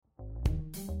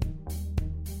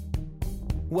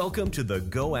Welcome to the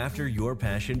Go After Your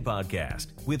Passion podcast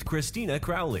with Christina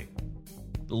Crowley.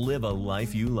 Live a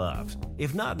life you love.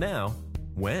 If not now,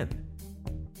 when?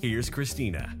 Here's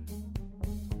Christina.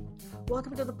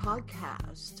 Welcome to the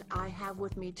podcast. I have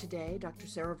with me today Dr.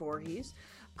 Sarah Voorhees.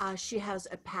 She has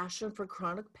a passion for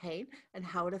chronic pain and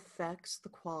how it affects the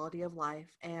quality of life.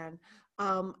 And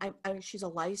she's a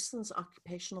licensed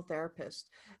occupational therapist.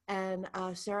 And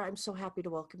Sarah, I'm so happy to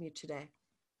welcome you today.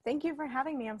 Thank you for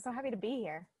having me. I'm so happy to be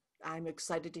here. I'm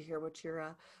excited to hear what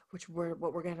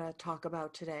we're going to talk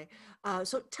about today.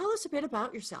 So tell us a bit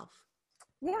about yourself.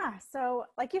 Yeah. So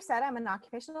like you said, I'm an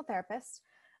occupational therapist.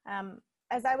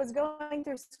 As I was going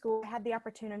through school, I had the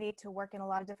opportunity to work in a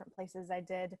lot of different places. I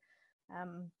did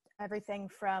everything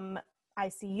from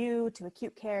ICU to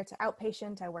acute care to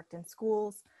outpatient. I worked in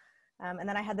schools. And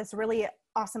then I had this really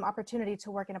awesome opportunity to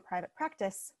work in a private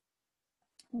practice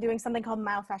doing something called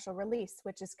myofascial release,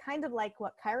 which is kind of like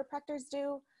what chiropractors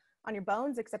do on your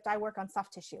bones, except I work on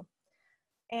soft tissue.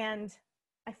 And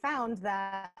I found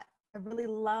that I really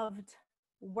loved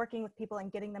working with people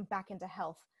and getting them back into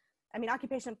health. I mean,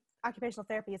 occupational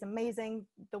therapy is amazing.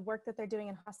 The work that they're doing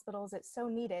in hospitals, it's so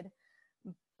needed.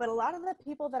 But a lot of the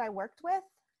people that I worked with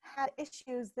had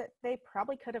issues that they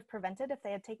probably could have prevented if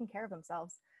they had taken care of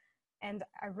themselves. And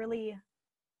I really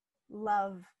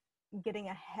love getting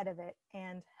ahead of it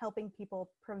and helping people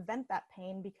prevent that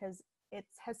pain because it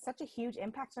has such a huge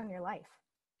impact on your life.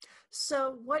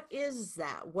 So what is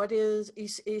that? What is,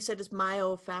 you said it's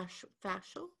myofascial?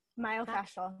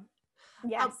 Myofascial.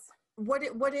 Yes.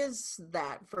 What is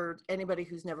that for anybody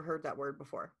who's never heard that word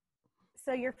before?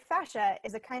 So your fascia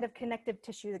is a kind of connective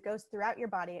tissue that goes throughout your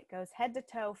body. It goes head to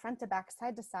toe, front to back,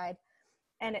 side to side,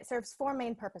 and it serves four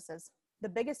main purposes. The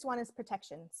biggest one is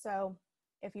protection. So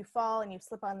if you fall and you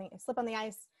slip on the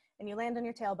ice and you land on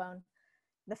your tailbone,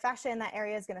 the fascia in that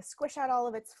area is going to squish out all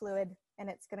of its fluid, and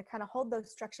it's going to kind of hold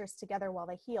those structures together while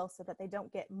they heal so that they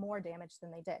don't get more damage than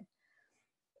they did.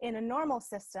 In a normal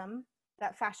system,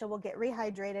 that fascia will get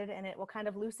rehydrated and it will kind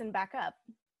of loosen back up.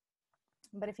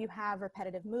 But if you have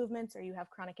repetitive movements or you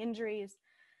have chronic injuries,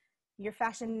 your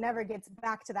fascia never gets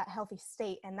back to that healthy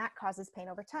state, and that causes pain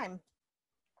over time.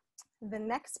 The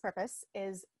next purpose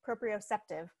is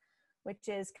proprioceptive, which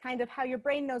is kind of how your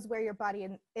brain knows where your body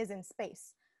is in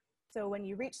space. So when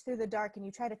you reach through the dark and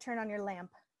you try to turn on your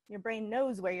lamp, your brain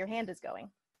knows where your hand is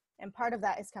going. And part of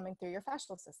that is coming through your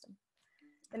fascial system.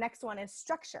 The next one is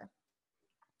structure.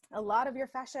 A lot of your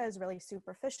fascia is really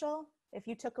superficial. If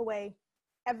you took away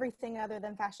everything other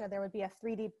than fascia, there would be a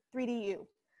 3D U.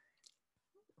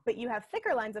 But you have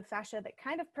thicker lines of fascia that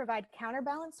kind of provide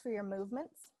counterbalance for your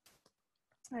movements.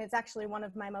 And it's actually one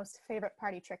of my most favorite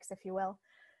party tricks, if you will.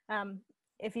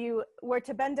 If you were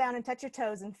to bend down and touch your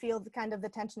toes and feel the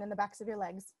tension in the backs of your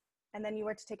legs, and then you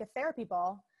were to take a therapy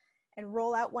ball and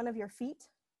roll out one of your feet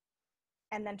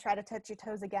and then try to touch your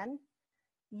toes again,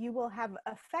 you will have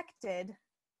affected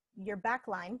your back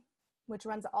line, which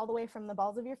runs all the way from the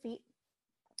balls of your feet,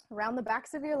 around the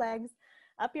backs of your legs,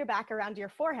 up your back, around your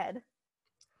forehead,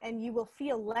 and you will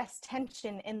feel less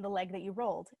tension in the leg that you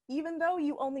rolled, even though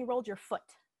you only rolled your foot.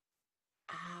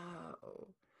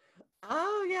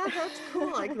 Oh yeah, that's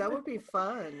cool. Like that would be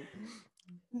fun.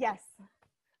 Yes.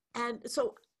 And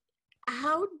so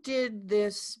how did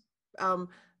this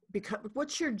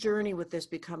what's your journey with this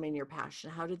becoming your passion?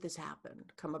 How did this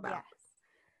come about? Yes.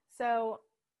 So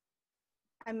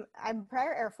I'm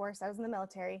prior Air Force. I was in the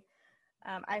military.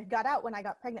 I got out when I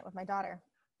got pregnant with my daughter.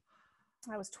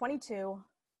 I was 22,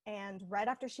 and right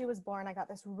after she was born, I got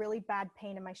this really bad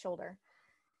pain in my shoulder.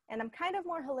 And I'm kind of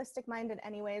more holistic minded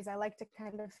anyways. I like to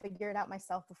kind of figure it out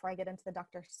myself before I get into the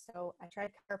doctor. So I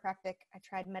tried chiropractic, I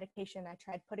tried medication, I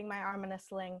tried putting my arm in a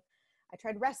sling, I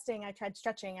tried resting, I tried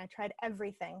stretching, I tried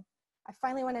everything. I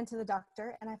finally went into the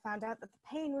doctor and I found out that the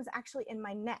pain was actually in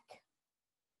my neck.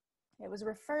 It was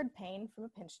referred pain from a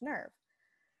pinched nerve.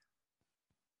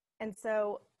 And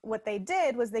so what they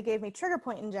did was they gave me trigger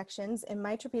point injections in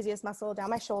my trapezius muscle down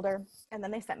my shoulder, and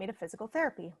then they sent me to physical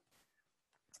therapy,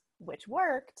 which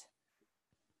worked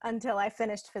until I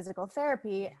finished physical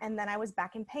therapy. And then I was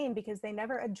back in pain because they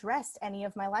never addressed any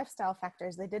of my lifestyle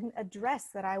factors. They didn't address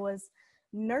that I was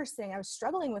nursing. I was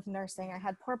struggling with nursing. I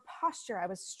had poor posture. I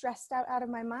was stressed out of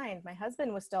my mind. My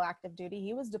husband was still active duty.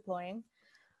 He was deploying.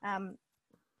 And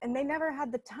they never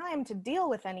had the time to deal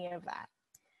with any of that.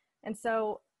 And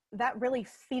so that really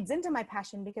feeds into my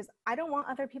passion because I don't want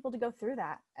other people to go through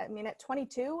that. I mean, at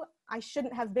 22, I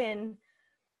shouldn't have been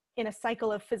in a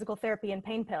cycle of physical therapy and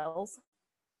pain pills.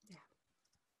 Yeah.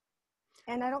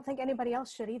 And I don't think anybody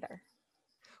else should either.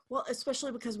 Well,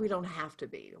 especially because we don't have to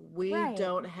be. We Right.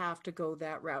 don't have to go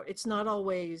that route. It's not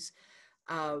always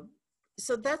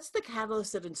so that's the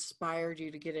catalyst that inspired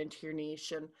you to get into your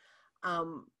niche. And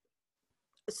um,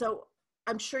 so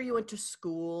I'm sure you went to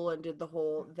school and did that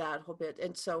whole bit.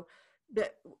 And so,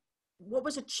 but what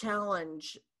was a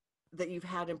challenge that you've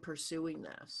had in pursuing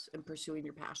this and pursuing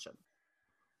your passion?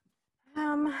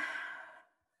 Um,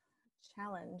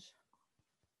 Challenge.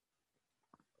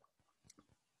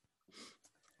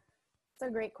 It's a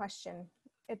great question.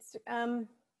 It's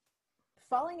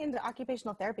falling into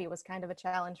occupational therapy was kind of a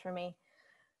challenge for me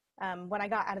when I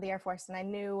got out of the Air Force, and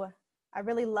I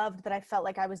really loved that I felt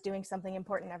like I was doing something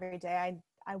important every day.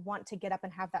 I want to get up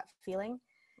and have that feeling.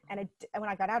 And when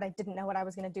I got out, I didn't know what I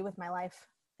was going to do with my life.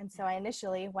 And so I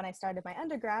initially, when I started my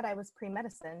undergrad, I was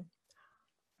pre-medicine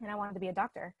and I wanted to be a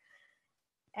doctor.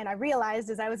 And I realized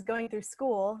as I was going through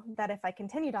school that if I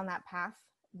continued on that path,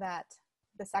 that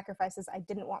the sacrifices I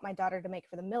didn't want my daughter to make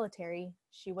for the military,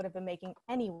 she would have been making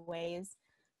anyways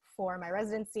for my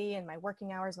residency and my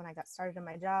working hours when I got started in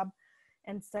my job.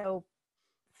 And so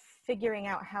figuring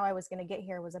out how I was going to get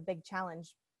here was a big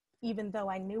challenge, even though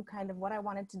I knew kind of what I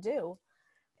wanted to do.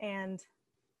 And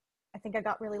I think I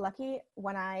got really lucky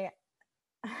when I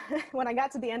when I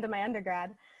got to the end of my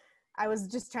undergrad. I was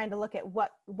just trying to look at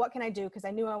what can I do, because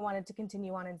I knew I wanted to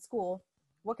continue on in school.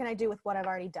 What can I do with what I've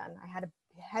already done? I had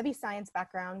a heavy science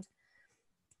background.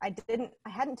 I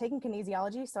hadn't taken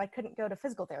kinesiology, so I couldn't go to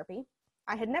physical therapy.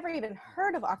 I had never even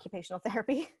heard of occupational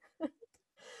therapy.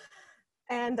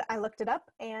 And I looked it up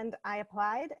and I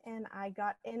applied and I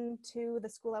got into the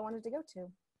school I wanted to go to.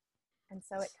 And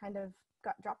so it kind of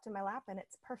got dropped in my lap and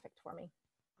it's perfect for me.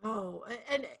 Oh,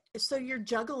 and so you're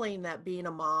juggling that, being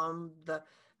a mom,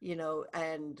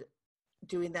 and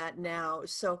doing that now.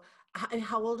 So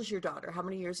how old is your daughter? How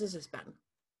many years has this been?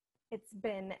 It's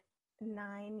been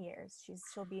 9 years.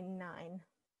 She'll be 9.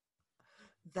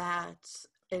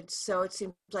 So it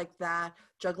seems like that,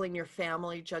 juggling your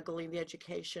family, juggling the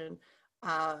education,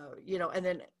 and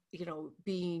then,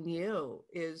 being you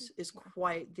is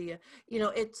quite the,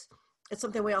 it's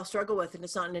something we all struggle with, and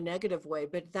it's not in a negative way,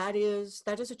 but that is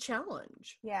a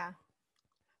challenge. Yeah.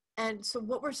 And so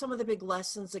what were some of the big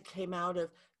lessons that came out of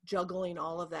juggling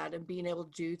all of that and being able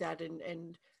to do that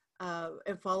and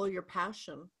follow your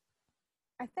passion?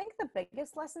 I think the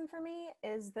biggest lesson for me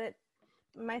is that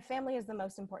my family is the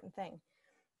most important thing.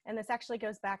 And this actually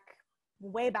goes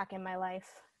way back in my life.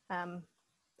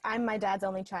 I'm my dad's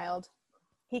only child.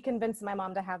 He convinced my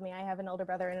mom to have me. I have an older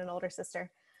brother and an older sister.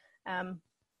 And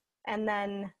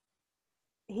then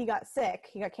he got sick.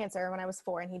 He got cancer when I was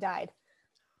 4 and he died.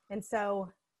 And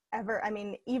so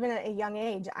even at a young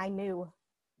age, I knew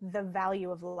the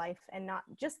value of life, and not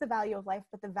just the value of life,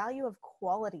 but the value of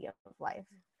quality of life.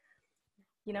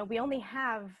 We only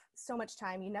have so much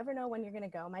time. You never know when you're going to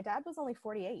go. My dad was only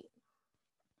 48.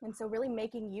 And so really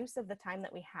making use of the time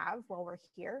that we have while we're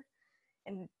here.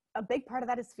 And a big part of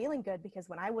that is feeling good, because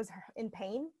when I was in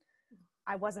pain,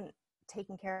 I wasn't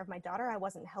taking care of my daughter. I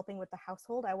wasn't helping with the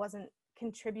household. I wasn't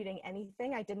contributing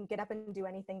anything. I didn't get up and do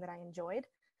anything that I enjoyed.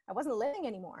 I wasn't living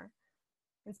anymore.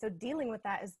 And so dealing with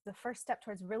that is the first step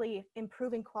towards really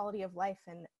improving quality of life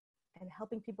and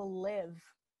helping people live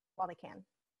while they can.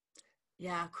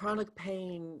 Yeah, chronic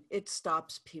pain, it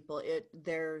stops people.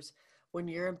 When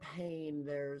you're in pain,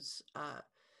 there's,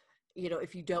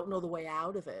 if you don't know the way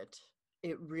out of it,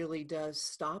 it really does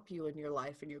stop you in your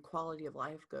life, and your quality of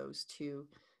life goes to,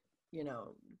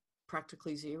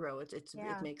 practically zero. It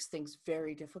makes things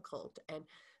very difficult. And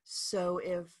so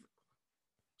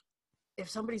if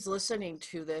somebody's listening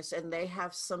to this and they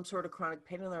have some sort of chronic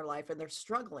pain in their life and they're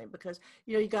struggling, because,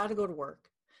 you got to go to work.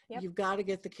 Yep. You've got to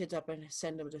get the kids up and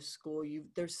send them to school.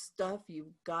 There's stuff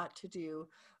you've got to do,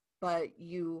 but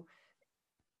you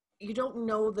don't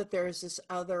know that there's this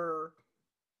other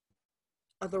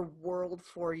world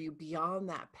for you beyond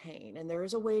that pain. And there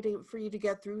is a way for you to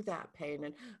get through that pain.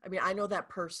 And I know that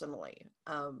personally.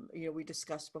 We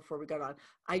discussed before we got on,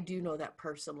 I do know that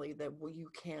personally, that you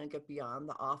can get beyond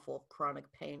the awful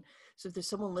chronic pain. So if there's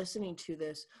someone listening to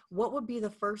this, what would be the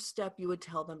first step you would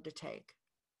tell them to take?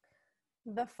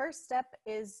 The first step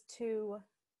is to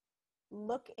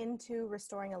look into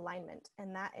restoring alignment.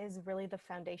 And that is really the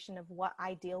foundation of what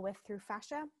I deal with through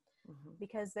fascia,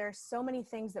 because there are so many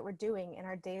things that we're doing in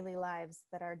our daily lives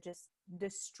that are just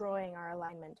destroying our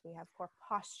alignment. We have poor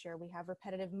posture, we have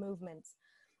repetitive movements,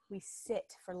 we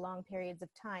sit for long periods of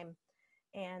time.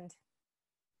 And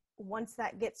once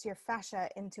that gets your fascia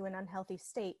into an unhealthy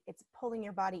state, it's pulling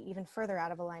your body even further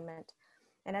out of alignment.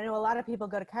 And I know a lot of people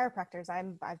go to chiropractors.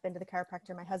 I've been to the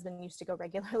chiropractor. My husband used to go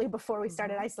regularly before we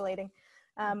started isolating.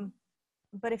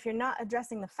 But if you're not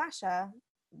addressing the fascia,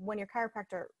 when your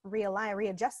chiropractor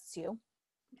readjusts you,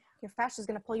 your fascia is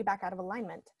going to pull you back out of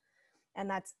alignment. And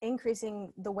that's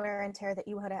increasing the wear and tear that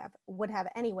you would have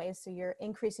anyways. So you're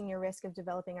increasing your risk of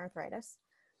developing arthritis.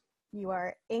 You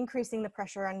are increasing the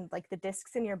pressure on like the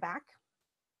discs in your back,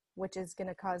 which is going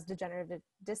to cause degenerative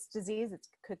disc disease. It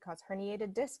could cause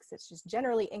herniated discs. It's just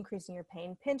generally increasing your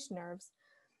pain, pinched nerves.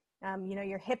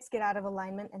 Your hips get out of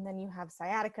alignment, and then you have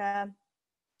sciatica,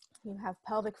 you have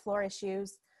pelvic floor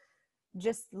issues.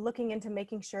 Just looking into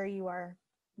making sure you are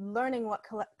learning what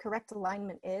correct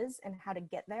alignment is and how to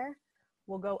get there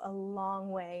will go a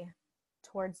long way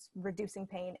towards reducing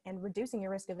pain and reducing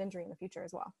your risk of injury in the future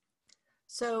as well.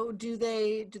 So do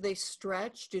they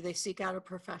stretch? Do they seek out a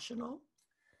professional?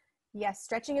 Yes,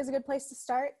 stretching is a good place to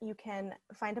start. You can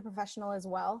find a professional as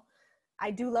well.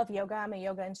 I do love yoga. I'm a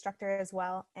yoga instructor as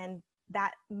well. And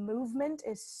that movement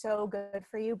is so good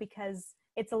for you because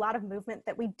it's a lot of movement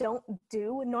that we don't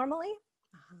do normally.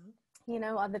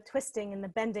 The twisting and the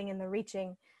bending and the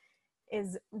reaching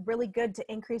is really good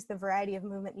to increase the variety of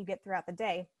movement you get throughout the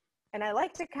day. And I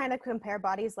like to kind of compare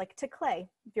bodies like to clay.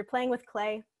 If you're playing with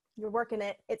clay, you're working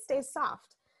it, it stays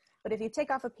soft. But if you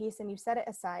take off a piece and you set it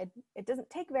aside, it doesn't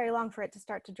take very long for it to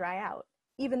start to dry out,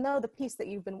 even though the piece that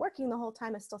you've been working the whole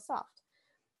time is still soft.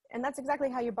 And that's exactly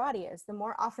how your body is. The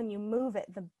more often you move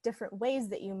it, the different ways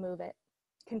that you move it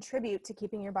contribute to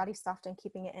keeping your body soft and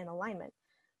keeping it in alignment,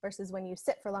 versus when you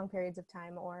sit for long periods of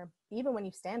time, or even when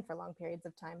you stand for long periods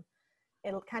of time,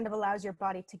 it kind of allows your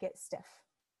body to get stiff.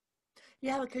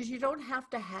 Yeah, because you don't have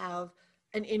to have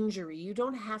an injury. You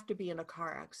don't have to be in a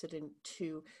car accident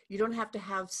you don't have to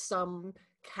have some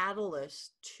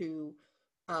catalyst to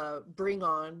bring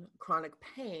on chronic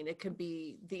pain. It can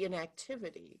be the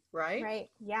inactivity, right? Right.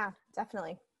 Yeah,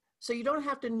 definitely. So you don't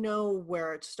have to know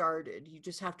where it started. You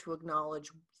just have to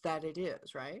acknowledge that it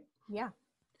is, right? Yeah.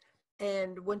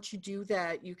 And once you do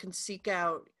that, you can seek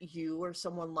out you or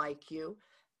someone like you,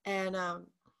 and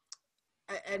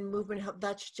movement help.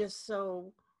 That's just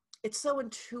it's so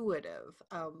intuitive.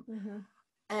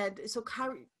 And so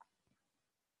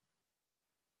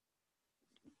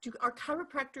are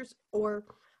chiropractors or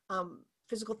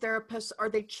physical therapists, are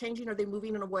they changing? Are they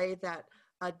moving in a way that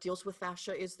deals with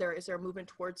fascia? Is there a movement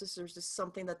towards this, or is this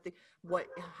something that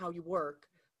how you work?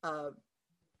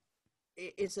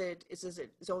 Is it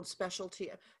its own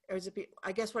specialty, or is it?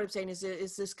 I guess what I'm saying is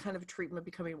this kind of treatment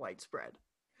becoming widespread?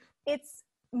 It's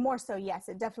more so, yes,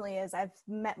 it definitely is. I've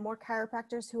met more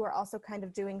chiropractors who are also kind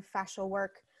of doing fascial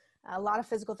work. A lot of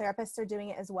physical therapists are doing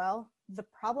it as well. The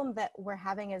problem that we're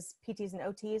having as PTs and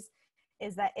OTs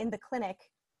is that in the clinic,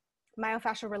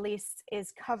 myofascial release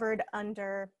is covered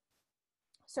under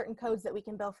certain codes that we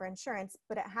can bill for insurance,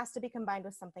 but it has to be combined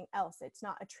with something else. It's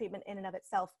not a treatment in and of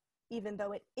itself, even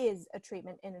though it is a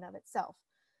treatment in and of itself.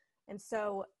 And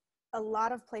so a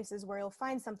lot of places where you'll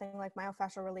find something like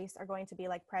myofascial release are going to be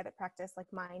like private practice,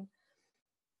 like mine.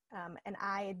 And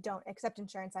I don't accept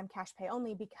insurance. I'm cash pay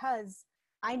only because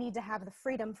I need to have the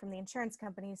freedom from the insurance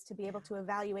companies to be able to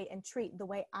evaluate and treat the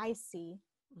way I see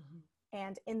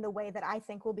and in the way that I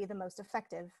think will be the most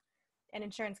effective. And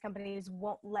insurance companies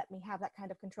won't let me have that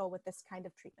kind of control with this kind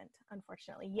of treatment,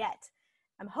 unfortunately, yet.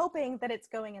 I'm hoping that it's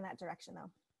going in that direction,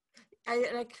 though.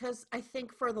 Because I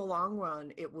think for the long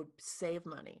run, it would save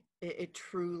money. It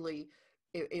truly,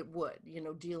 it would,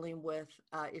 dealing with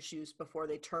issues before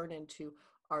they turn into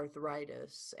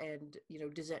arthritis and,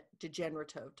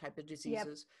 degenerative type of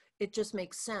diseases. Yep. It just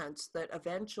makes sense that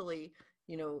eventually,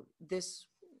 this,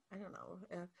 I don't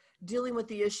know, dealing with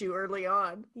the issue early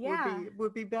on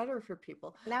would be better for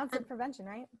people. Now it's prevention,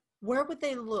 right? Where would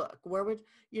they look? Where would,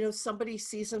 somebody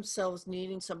sees themselves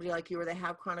needing somebody like you, or they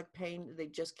have chronic pain, they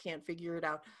just can't figure it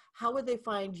out. How would they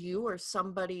find you or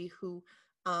somebody who,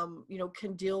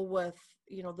 can deal with,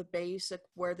 the basic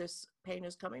where this pain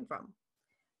is coming from?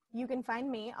 You can find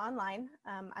me online.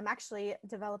 I'm actually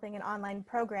developing an online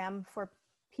program for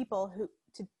people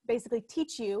to basically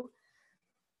teach you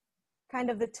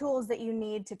kind of the tools that you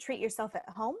need to treat yourself at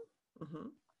home.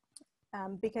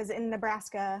 Because in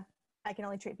Nebraska, I can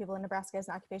only treat people in Nebraska as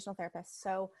an occupational therapist.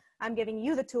 So I'm giving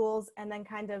you the tools and then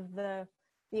kind of the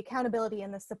accountability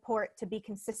and the support to be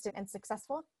consistent and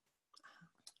successful.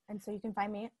 And so you can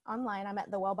find me online. I'm at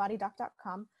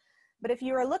thewellbodydoc.com. But if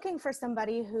you are looking for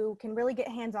somebody who can really get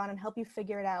hands-on and help you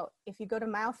figure it out, if you go to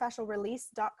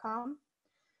myofascialrelease.com,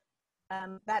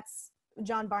 that's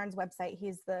John Barnes' website.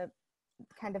 He's the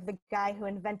guy who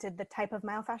invented the type of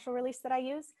myofascial release that I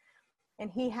use. And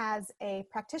he has a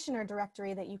practitioner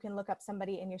directory that you can look up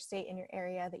somebody in your state, in your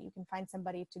area, that you can find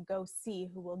somebody to go see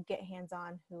who will get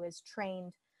hands-on, who is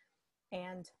trained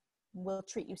and will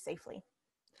treat you safely.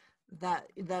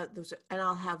 Those, and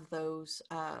I'll have those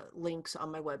links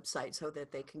on my website so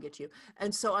that they can get you.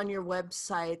 And so on your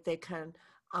website, they can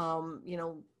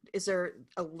Is there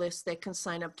a list they can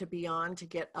sign up to be on to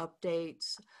get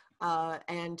updates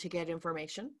and to get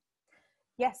information?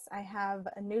 Yes, I have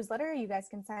a newsletter you guys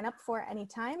can sign up for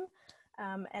anytime.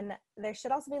 And there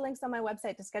should also be links on my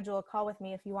website to schedule a call with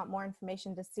me if you want more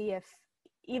information to see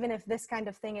even if this kind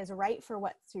of thing is right for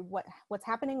what's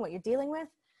happening, what you're dealing with,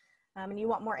 and you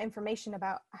want more information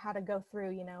about how to go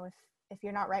through, if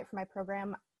you're not right for my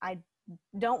program, I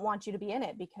don't want you to be in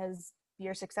it because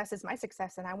your success is my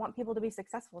success and I want people to be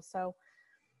successful. So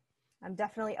I'm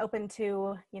definitely open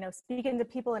to, speaking to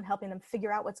people and helping them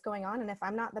figure out what's going on. And if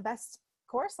I'm not the best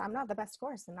course, I'm not the best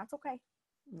course, and that's okay.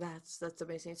 That's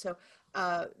amazing. So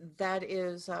that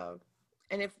is,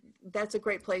 and if that's a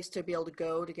great place to be able to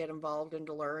go to get involved and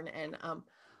to learn. And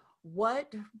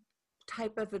what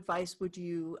type of advice would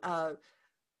you,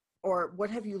 or what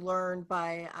have you learned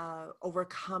by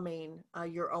overcoming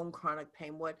your own chronic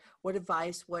pain? What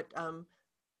advice, what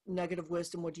nugget of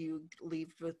wisdom would you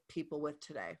leave with people with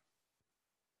today?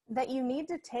 That you need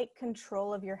to take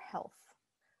control of your health.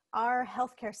 Our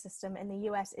healthcare system in the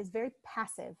US is very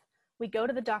passive. We go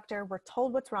to the doctor, we're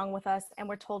told what's wrong with us, and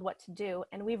we're told what to do.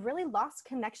 And we've really lost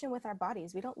connection with our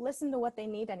bodies. We don't listen to what they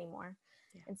need anymore.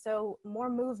 Yeah. And so more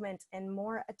movement and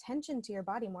more attention to your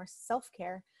body, more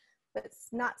self-care. But it's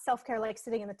not self-care like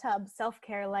sitting in the tub,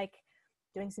 self-care like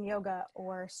doing some yoga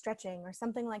or stretching or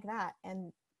something like that.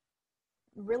 And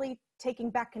really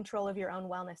taking back control of your own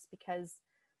wellness, because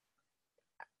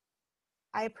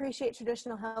I appreciate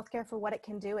traditional healthcare for what it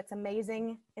can do. It's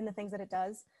amazing in the things that it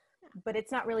does, but it's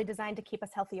not really designed to keep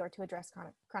us healthy or to address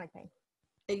chronic pain.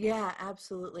 Yeah,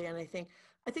 absolutely. And I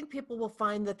think people will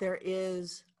find that there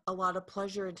is a lot of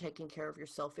pleasure in taking care of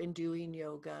yourself, in doing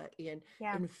yoga, in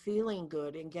feeling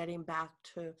good, and getting back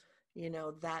to,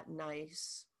 that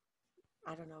nice,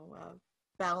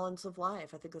 balance of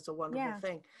life. I think that's a wonderful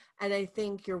thing. And I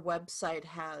think your website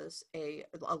has a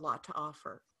lot to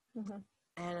offer. Mm-hmm.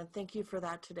 And thank you for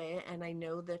that today. And I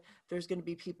know that there's going to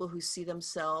be people who see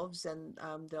themselves and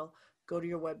they'll go to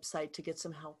your website to get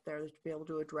some help there to be able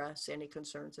to address any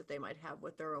concerns that they might have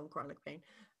with their own chronic pain.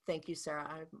 Thank you, Sarah.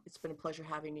 It's been a pleasure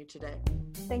having you today.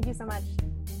 Thank you so much.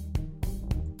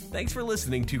 Thanks for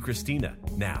listening to Christina.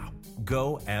 Now,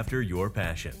 go after your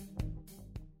passion.